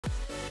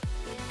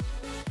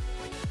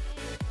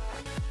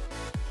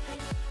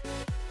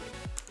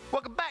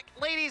Welcome back,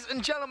 ladies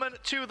and gentlemen,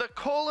 to the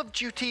Call of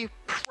Duty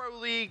Pro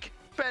League.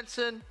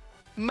 Benson,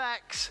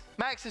 Max.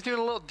 Max is doing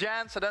a little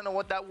dance. I don't know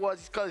what that was.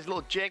 He's got his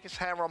little Jacob's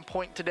hair on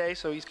point today,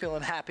 so he's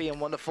feeling happy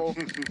and wonderful.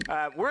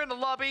 We're in the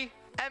lobby.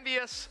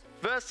 EnVy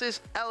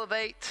versus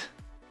eLevate.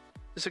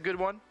 This is a good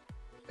one.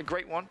 A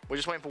great one. We're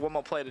just waiting for one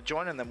more player to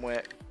join, and then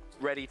we're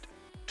ready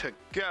to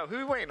go. Who are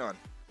we waiting on?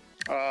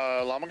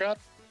 Llama God?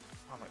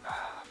 Oh my god,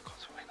 of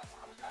course we're waiting on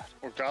Llama God.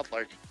 Or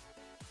Godlike.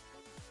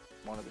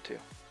 One of the two.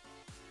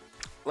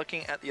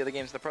 Looking at the other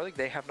games in the Pro League,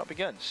 they have not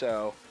begun.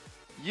 So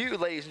you,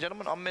 ladies and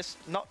gentlemen, are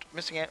not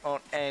missing out on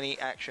any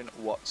action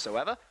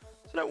whatsoever.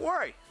 So don't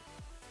worry.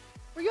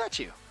 We got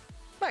you.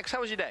 Max,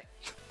 how was your day?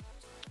 It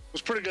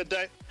was a pretty good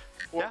day.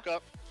 Woke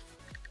up.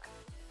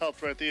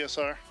 Helped write the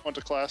ESR. Went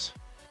to class.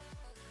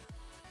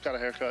 Got a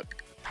haircut.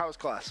 How was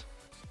class?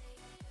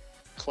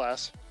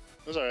 Class.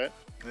 It was alright.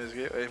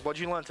 What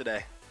did you learn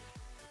today?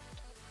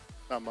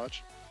 Not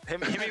much.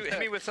 Hit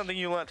me with something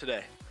you learned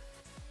today.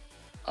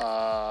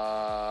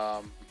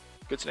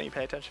 Good to know you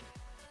pay attention.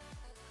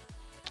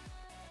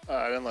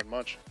 I didn't learn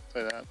much. I'll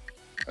tell you that. I'll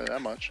tell you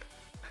that much.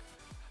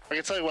 I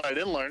can tell you what I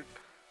didn't learn.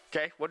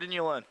 Okay, what didn't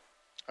you learn?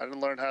 I didn't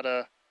learn how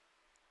to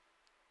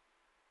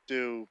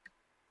do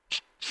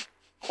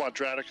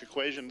quadratic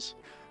equations.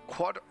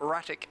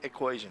 Quadratic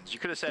equations. You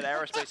could have said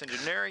aerospace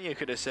engineering. You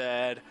could have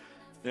said,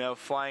 you know,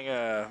 flying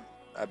a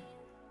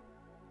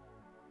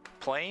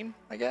plane,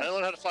 I guess. I didn't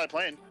learn how to fly a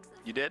plane.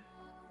 You did?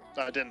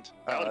 No, I didn't.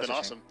 Oh, That would have been a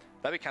awesome. shame.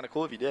 That'd be kind of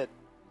cool if you did.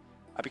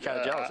 I'd be kind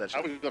of jealous, actually.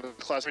 I would go to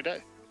class every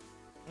day.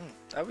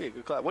 That'd be a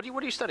good class. What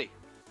do you study?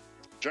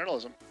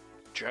 Journalism.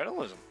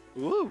 Journalism.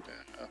 Ooh.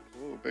 Yeah.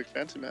 Ooh, big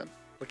fancy man.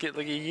 Look at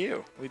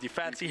you with your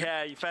fancy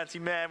hair, you fancy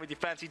man with your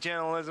fancy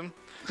journalism.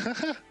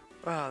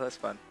 Oh, that's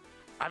fun.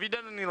 Have you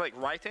done any like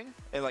writing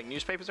in like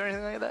newspapers or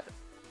anything like that?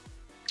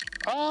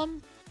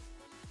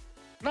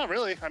 Not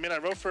really. I mean, I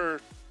wrote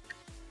for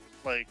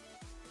like,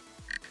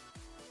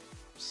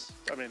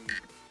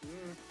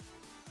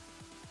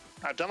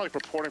 I've done like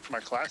reporting for my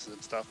classes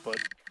and stuff, but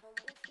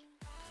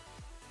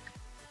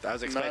I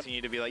was expecting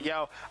you to be like,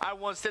 yo, I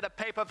once did a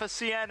paper for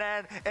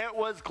CNN. It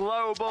was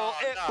global.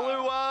 It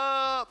blew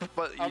up.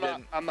 But you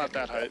didn't. I'm not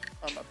that hype.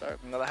 I'm not that.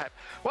 Another hype.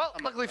 Well,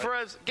 luckily for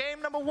us,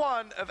 game number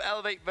 1 of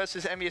eLevate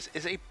versus EnVy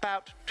is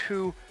about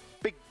to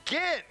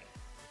begin.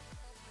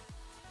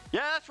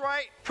 Yeah, that's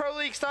right. Pro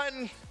League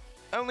starting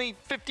only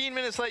 15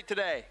 minutes late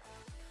today.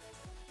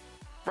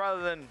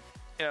 Rather than,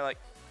 you know, like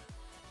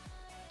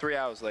 3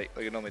 hours late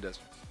like it normally does.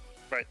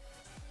 Right.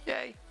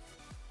 Yay.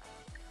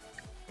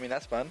 I mean,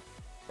 that's fun,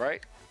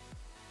 right?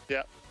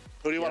 Yeah.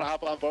 Who do you want to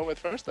hop on board with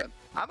first, then?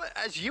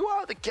 As you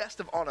are the guest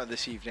of honor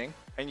this evening,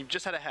 and you've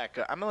just had a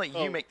haircut, I'm going to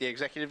let you make the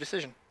executive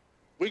decision.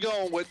 We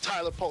going with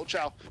Tyler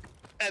Polchow,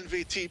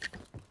 EnVy Teep.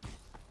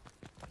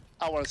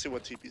 I want to see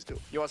what Teep he's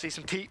doing. You want to see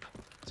some Teep?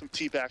 Some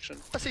Teep action.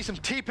 Let's see some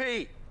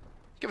TP.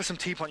 Give us some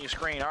Teep on your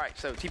screen. All right,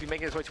 so TP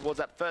making his way towards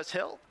that first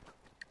hill.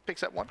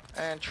 Picks up one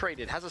and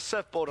traded. Has a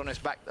surfboard on his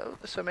back, though,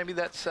 so maybe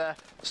that's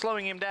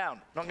slowing him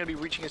down. Not going to be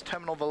reaching his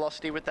terminal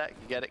velocity with that.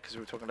 You get it, because we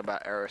were talking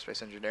about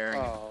aerospace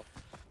engineering. Oh.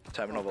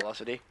 Terminal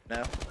velocity.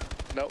 No?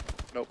 Nope.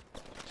 Nope.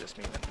 Just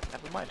me then.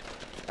 Never mind.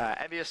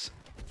 EnVy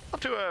up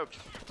to a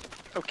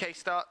okay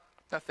start.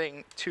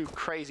 Nothing too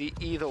crazy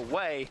either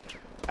way.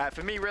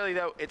 For me, really,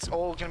 though, it's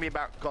all going to be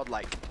about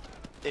Godlike.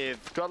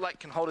 If Godlike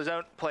can hold his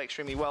own, play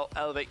extremely well,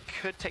 eLevate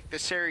could take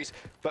this series,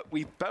 but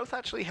we both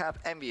actually have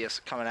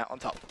EnVy coming out on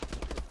top.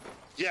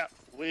 Yeah,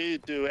 we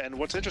do. And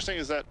what's interesting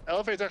is that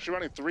eLevate's actually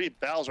running 3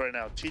 BALs right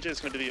now. TJ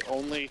is going to be the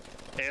only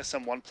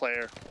ASM 1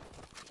 player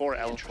for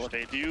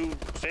eLevate. Do you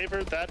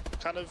favor that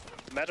kind of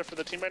meta for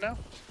the team right now?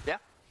 Yeah.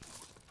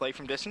 Play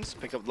from distance,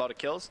 pick up a lot of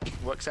kills.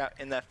 Works out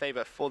in their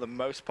favor for the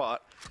most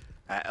part.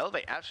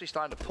 eLevate actually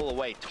starting to pull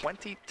away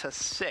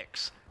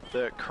 20-6.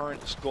 The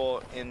current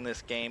score in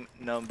this game,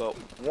 number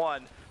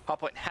 1.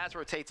 Hardpoint has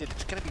rotated.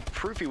 It's going to be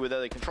Proofy with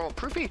early control.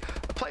 Proofy,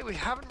 a play we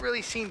haven't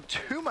really seen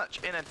too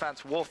much in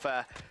Advanced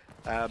Warfare.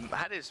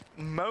 Had his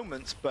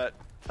moments, but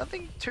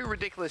nothing too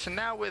ridiculous. And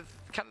now with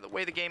kind of the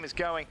way the game is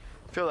going,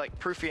 I feel like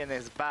Proofy and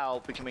his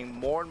BAL becoming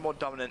more and more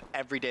dominant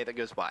every day that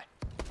goes by.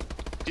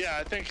 Yeah,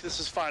 I think this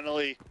is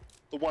finally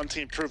the one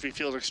team Proofy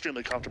feels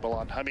extremely comfortable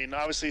on. I mean,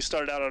 obviously he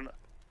started out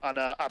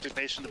on Optic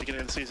Nation at the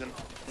beginning of the season,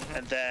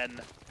 and then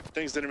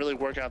things didn't really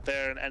work out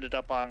there and ended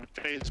up on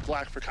FaZe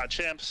Black for COD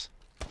Champs.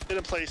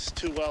 Didn't place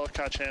too well at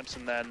COD Champs,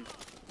 and then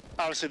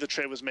obviously the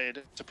trade was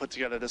made to put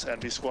together this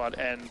EnVy squad.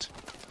 And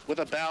with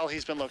a BAL,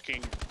 he's been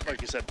looking,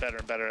 like you said, better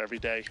and better every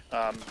day. You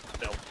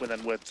know, and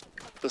then with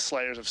the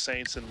Slayers of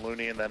Saints and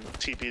Looney, and then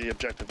TP, the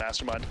Objective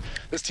Mastermind,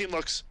 this team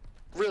looks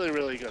really,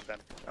 really good, Ben.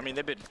 I mean,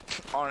 they've been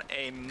on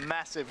a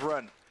massive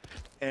run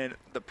in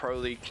the Pro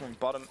League, from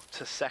bottom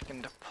to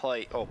second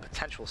place, or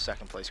potential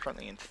second place,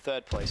 currently in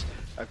 3rd place.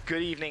 A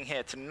good evening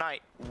here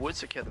tonight would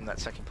secure them that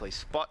second place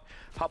spot.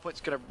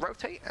 Hardpoint's going to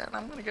rotate, and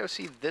I'm going to go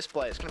see this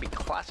play. It's going to be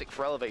classic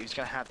for eLevate, who's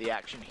going to have the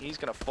action. He's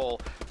going to fall,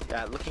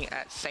 looking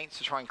at Saints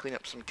to try and clean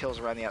up some kills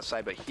around the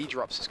outside, but he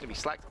drops. It's going to be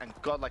Slacked, and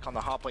Godlike on the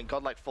hardpoint.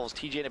 Godlike falls.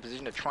 TJ in a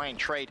position to try and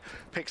trade,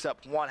 picks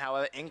up one.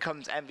 However, in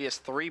comes EnVy.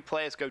 3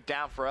 players go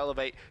down for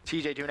eLevate.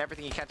 TJ doing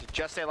everything he can to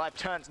just stay alive,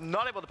 turns,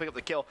 not able to pick up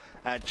the kill,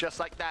 and just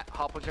like that,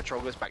 hardpoint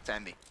control goes back to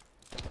EnVy.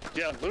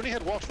 Yeah, Looney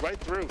had walked right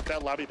through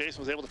that lobby base and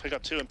was able to pick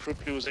up 2, and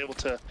Prupi was able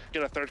to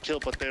get a 3rd kill,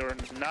 but they were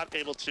not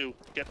able to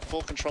get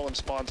full control and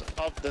spawns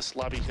of this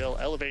lobby hill.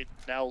 eLevate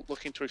now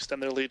looking to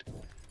extend their lead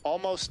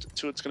almost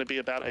to it's going to be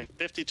about a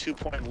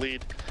 52-point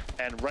lead,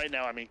 and right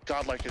now, I mean,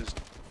 Godlike is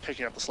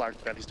picking up the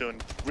slack that he's doing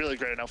really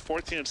great now.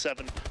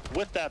 14-7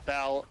 with that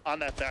Bal on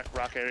that back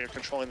rock area,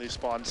 controlling these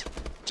spawns,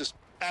 just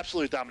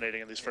absolutely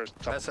dominating in these first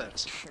couple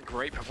minutes. That's a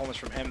great performance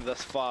from him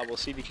thus far. We'll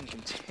see if he can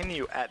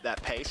continue at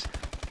that pace.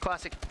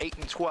 Classic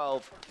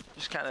 8-12,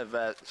 just kind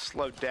of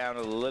slowed down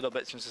a little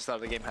bit since the start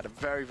of the game. Had a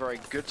very, very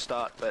good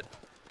start, but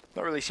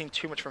not really seen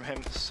too much from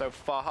him so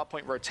far.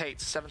 Hardpoint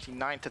rotates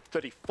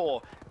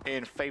 79-34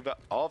 in favor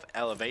of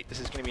eLevate.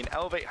 This is going to be an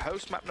eLevate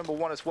host map number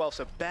 1 as well,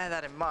 so bear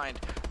that in mind.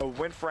 A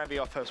win for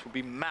EnVy off host will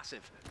be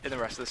massive in the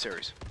rest of the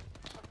series.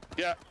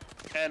 Yeah,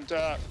 and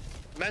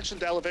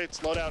mentioned eLevate's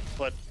loadout,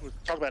 but we'll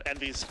talk about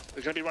EnVy's.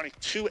 They're going to be running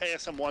 2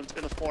 ASM1s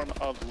in the form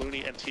of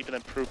Looney and Teepin,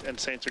 and Proof and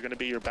Saints are going to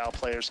be your Bal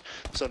players.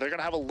 So they're going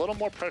to have a little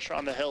more pressure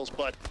on the hills,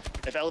 but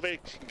if eLevate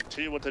can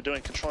continue what they're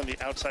doing, controlling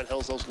the outside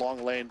hills, those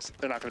long lanes,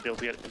 they're not going to be able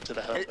to get into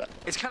the hills.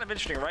 It's kind of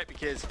interesting, right?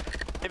 Because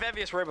if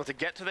EnVy were able to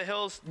get to the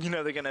hills, you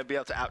know they're going to be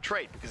able to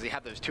out-trade because they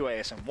have those 2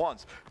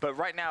 ASM1s. But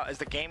right now, as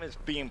the game is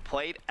being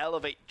played,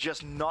 eLevate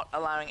just not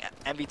allowing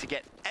EnVy to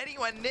get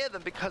anywhere near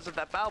them because of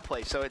that Bal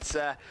play. So it's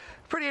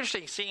pretty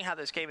interesting seeing how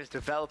this game is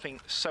developing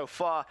so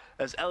far,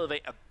 as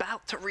eLevate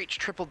about to reach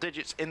triple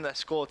digits in their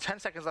score. 10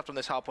 seconds left on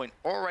this hardpoint.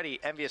 Already,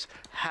 EnVy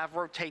have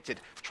rotated,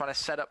 trying to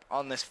set up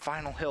on this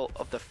final hill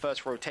of the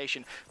first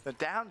rotation. They're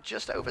down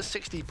just over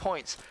 60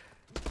 points.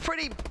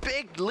 Pretty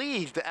big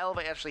lead that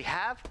eLevate actually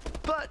have,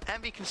 but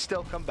EnVy can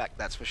still come back,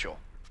 that's for sure.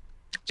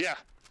 Yeah,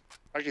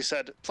 like you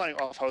said, playing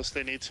off host,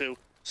 they need to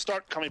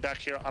start coming back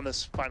here on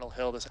this final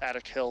hill, this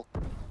attic hill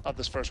of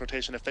this first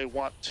rotation, if they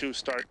want to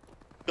start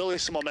building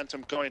some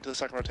momentum going into the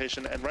second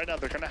rotation. And right now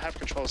they're going to have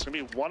control. It's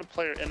going to be 1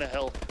 player in the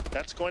hill.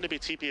 That's going to be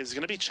TP. He's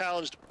going to be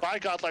challenged by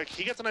Godlike.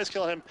 He gets a nice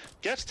kill on him,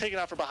 gets taken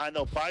out from behind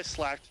though by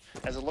Slacked,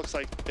 as it looks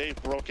like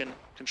they've broken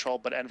control,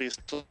 but EnVy is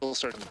still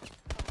certain.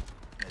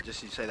 Yeah,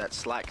 just you say that,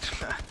 Slacked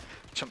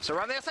jumps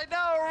around the outside.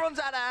 No, runs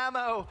out of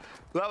ammo.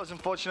 That was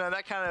unfortunate.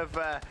 That kind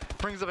of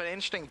brings up an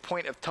interesting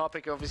point of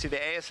topic. Obviously the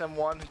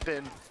ASM1 has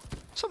been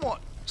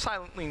somewhat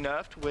silently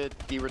nerfed with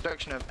the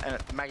reduction of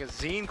a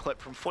magazine clip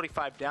from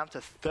 45 down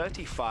to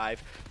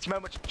 35. It's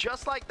moments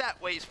just like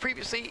that where he's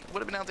previously would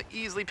have been able to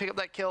easily pick up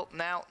that kill,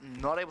 now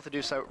not able to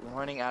do so,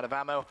 running out of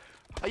ammo.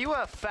 Are you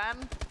a fan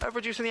of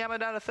reducing the ammo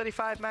down to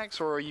 35 max,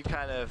 or are you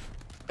kind of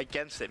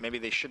against it? Maybe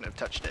they shouldn't have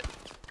touched it.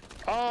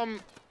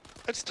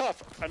 It's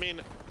tough. I mean,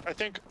 I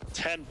think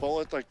 10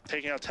 bullets, like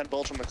taking out 10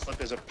 bullets from the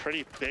clip, is a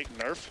pretty big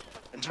nerf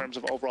in terms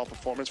of overall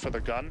performance for the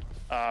gun.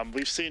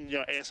 We've seen, you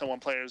know, ASM1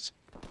 players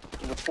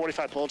with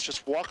 45 bullets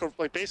just walk,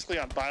 like basically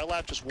on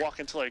Biolab, just walk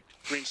into like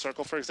green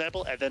circle, for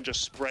example, and then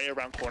just spray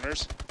around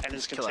corners and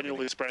just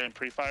continually spray in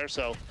pre-fire.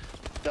 So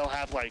they'll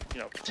have like,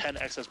 you know, 10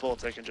 excess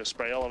bullets they can just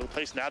spray all over the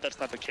place. Now that's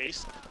not the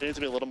case. They need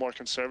to be a little more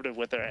conservative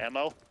with their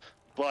ammo.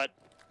 But,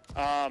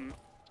 I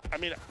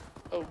mean,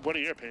 what are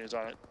your opinions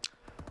on it?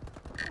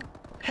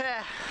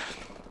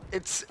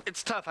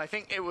 It's tough. I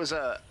think it was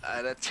an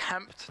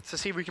attempt to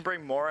see if we can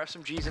bring more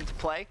SMGs into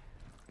play,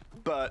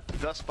 but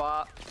thus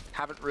far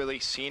haven't really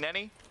seen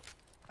any.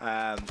 You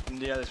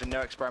know, there's been no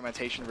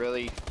experimentation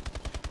really.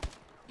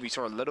 We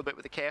saw a little bit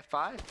with the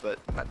KF5, but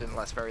that didn't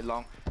last very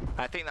long.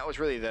 I think that was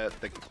really the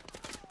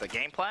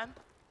game plan,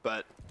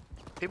 but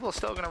people are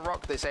still going to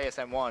rock this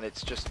ASM1.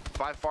 It's just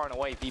by far and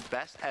away the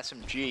best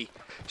SMG.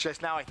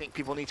 Just now I think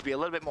people need to be a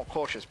little bit more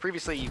cautious.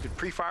 Previously you could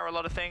pre-fire a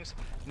lot of things.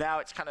 Now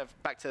it's kind of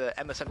back to the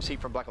MSMC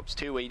from Black Ops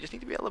 2 where you just need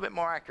to be a little bit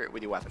more accurate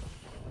with your weapon.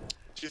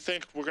 Do you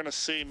think we're going to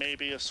see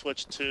maybe a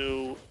switch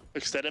to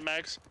extended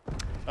mags?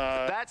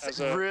 That's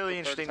really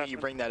interesting that you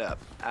bring that up.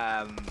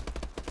 I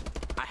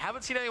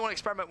haven't seen anyone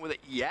experiment with it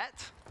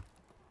yet.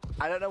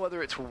 I don't know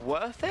whether it's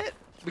worth it,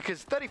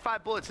 because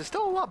 35 bullets is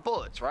still a lot of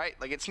bullets, right?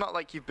 Like, it's not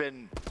like you've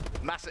been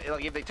massive.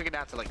 Like, if they took it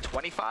down to like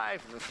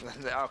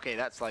 25, okay,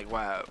 that's like,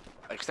 wow.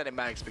 Extended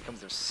mags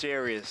becomes a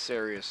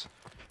serious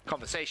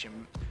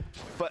conversation.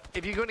 But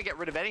if you're going to get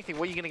rid of anything,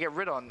 what are you going to get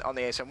rid on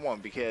the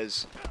ASM1?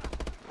 Because,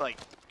 like,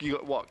 you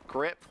got what?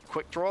 Grip,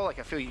 quick draw? Like,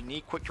 I feel you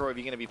need quick draw if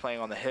you're going to be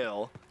playing on the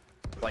hill.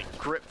 Like,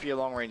 grip for your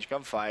long-range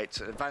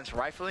gunfights. Advanced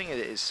rifling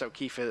is so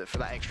key for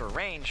that extra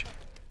range.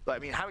 But, I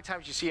mean, how many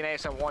times do you see an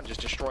ASM1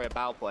 just destroy a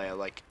BAL player?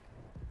 Like,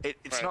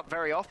 it's not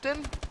very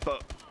often,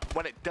 but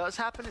when it does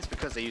happen, it's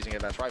because they're using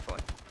advanced rifling.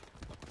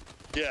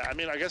 Yeah, I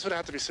mean, I guess it would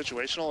have to be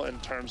situational in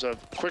terms of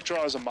quick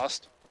draw is a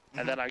must.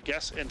 And then I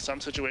guess in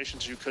some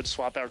situations you could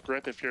swap out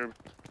grip if you're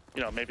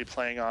you know, maybe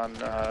playing on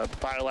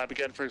Biolab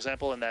again, for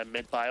example, in that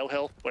mid-bio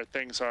hill where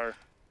things are...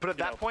 But at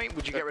that point,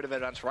 would you get rid of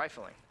advanced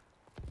rifling?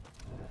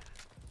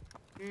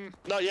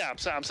 No, yeah,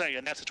 I'm saying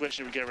in that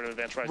situation you would get rid of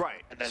advanced rifling.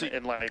 Right. And then So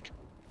in like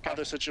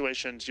other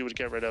situations you would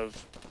get rid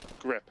of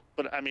grip.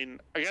 But I mean,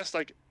 I guess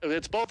like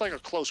it's both like a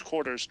close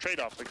quarters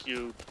trade-off. Like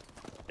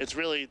it's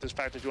really the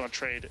fact that you want to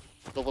trade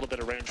a little bit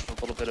of range for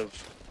a little bit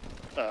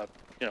of,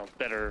 you know,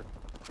 better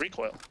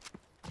recoil.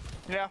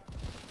 Yeah,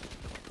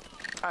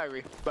 I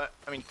agree. But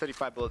I mean,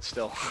 35 bullets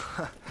still.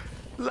 A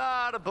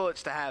lot of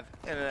bullets to have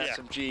in an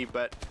SMG,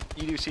 but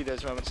you do see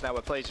those moments now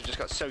where players have just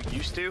got so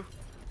used to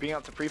being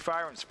able to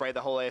pre-fire and spray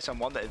the whole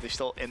ASM-1 that if they're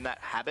still in that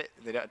habit,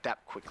 they don't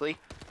adapt quickly,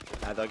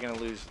 they're going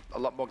to lose a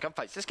lot more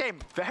gunfights. This game,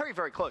 very,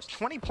 very close.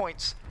 20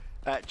 points,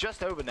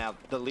 just over now,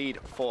 the lead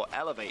for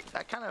eLevate.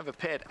 That kind of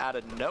appeared out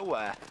of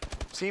nowhere.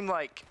 Seemed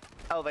like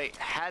eLevate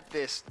had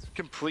this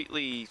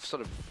completely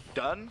sort of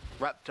done,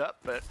 wrapped up,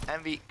 but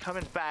EnVy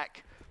coming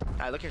back,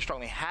 looking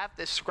strongly, have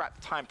this scrap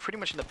time pretty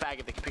much in the bag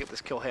if they can pick up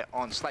this kill hit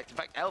on Select. In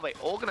fact, eLevate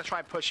all going to try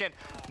and push in.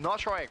 Not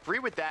sure I agree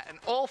with that, and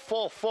all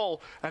 4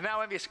 full. And now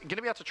EnVy is going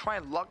to be able to try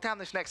and lock down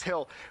this next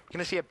hill. We're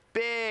going to see a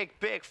big,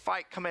 big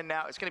fight come in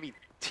now. It's going to be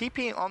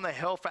TPing on the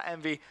hill for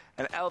EnVy,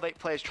 and eLevate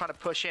players trying to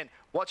push in.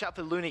 Watch out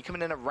for Looney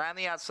coming in around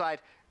the outside.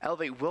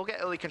 eLevate will get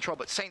early control,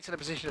 but Saint's in a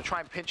position to try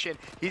and pinch in.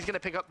 He's going to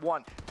pick up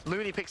one.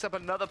 Looney picks up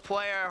another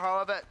player.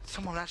 However,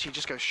 someone actually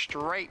just goes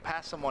straight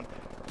past someone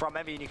from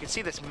EnVy, and you can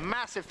see this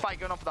massive fight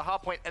going on for the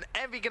hard point, and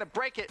EnVy going to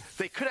break it.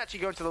 They could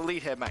actually go into the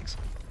lead here, Max.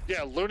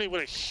 Yeah, Looney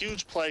with a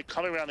huge play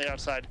coming around the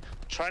outside,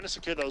 trying to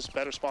secure those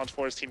better spawns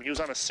for his team. He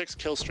was on a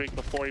 6-kill streak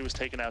before he was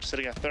taken out,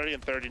 sitting at 30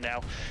 and 30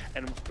 now.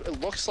 And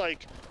it looks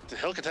like the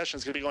hill contention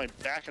is going to be going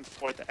back and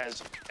forth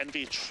as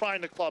EnVy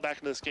trying to claw back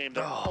into this game.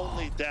 They're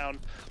only down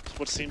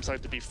what seems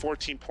like to be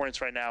 14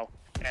 points right now.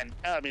 And,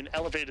 I mean,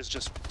 eLevate is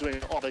just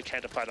doing all they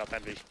can to fight off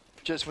EnVy.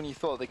 Just when you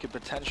thought they could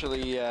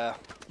potentially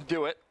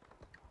do it,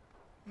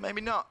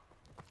 maybe not.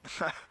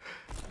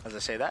 As I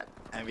say that,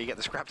 EnVy get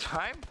the scrap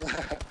time.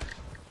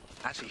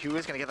 Actually, who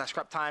is going to get that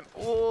scrap time?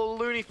 Oh,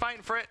 Looney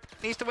fighting for it.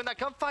 Needs to win that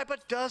gunfight,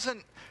 but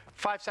doesn't.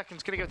 5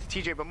 seconds, going to go to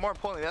TJ, but more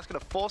importantly, that's going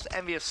to force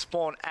EnVy to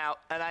spawn out,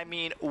 and I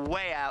mean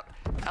way out.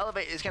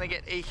 eLevate is going to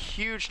get a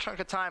huge chunk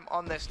of time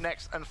on this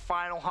next and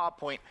final hard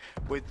point,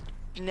 with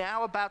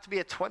now about to be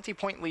a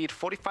 20-point lead,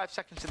 45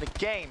 seconds in the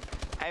game.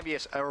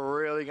 EnVy are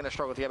really going to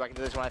struggle to get back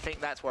into this one. I think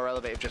that's where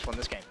eLevate have just won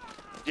this game.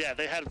 Yeah,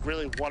 they had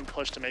really one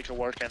push to make it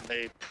work, and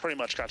they pretty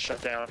much got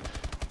shut down.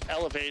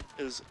 eLevate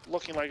is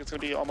looking like it's going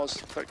to be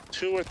almost like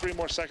 2 or 3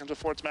 more seconds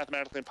before it's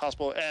mathematically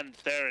impossible, and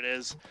there it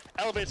is.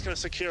 eLevate's going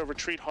to secure a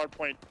retreat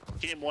hardpoint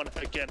game 1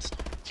 against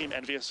Team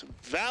EnVy.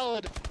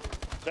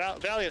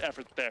 Valiant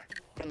effort there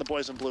from the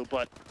boys in blue,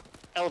 but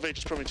eLevate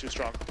just proving too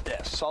strong.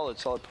 Yeah, solid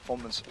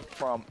performance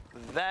from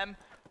them.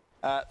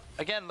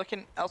 Again,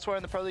 looking elsewhere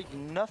in the Pro League,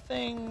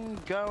 nothing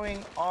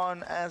going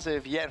on as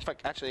of yet. In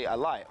fact, actually, I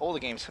lie. All the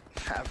games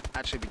have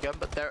actually begun,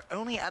 but they're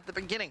only at the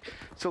beginning.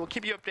 So we'll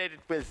keep you updated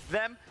with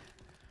them.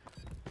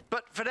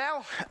 But for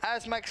now,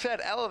 as Mike said,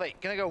 eLevate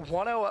going to go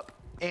 1-0 up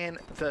in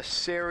the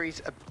series.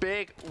 A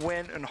big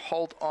win and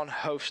hold on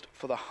host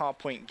for the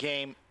hardpoint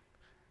game.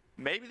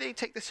 Maybe they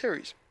take the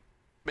series.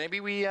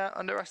 Maybe we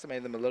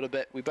underestimated them a little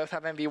bit. We both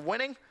have EnVy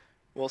winning.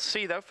 We'll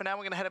see, though. For now,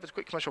 we're going to head over to a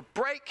quick commercial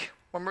break.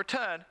 When we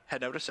return,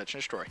 head over to Search and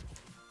Destroy.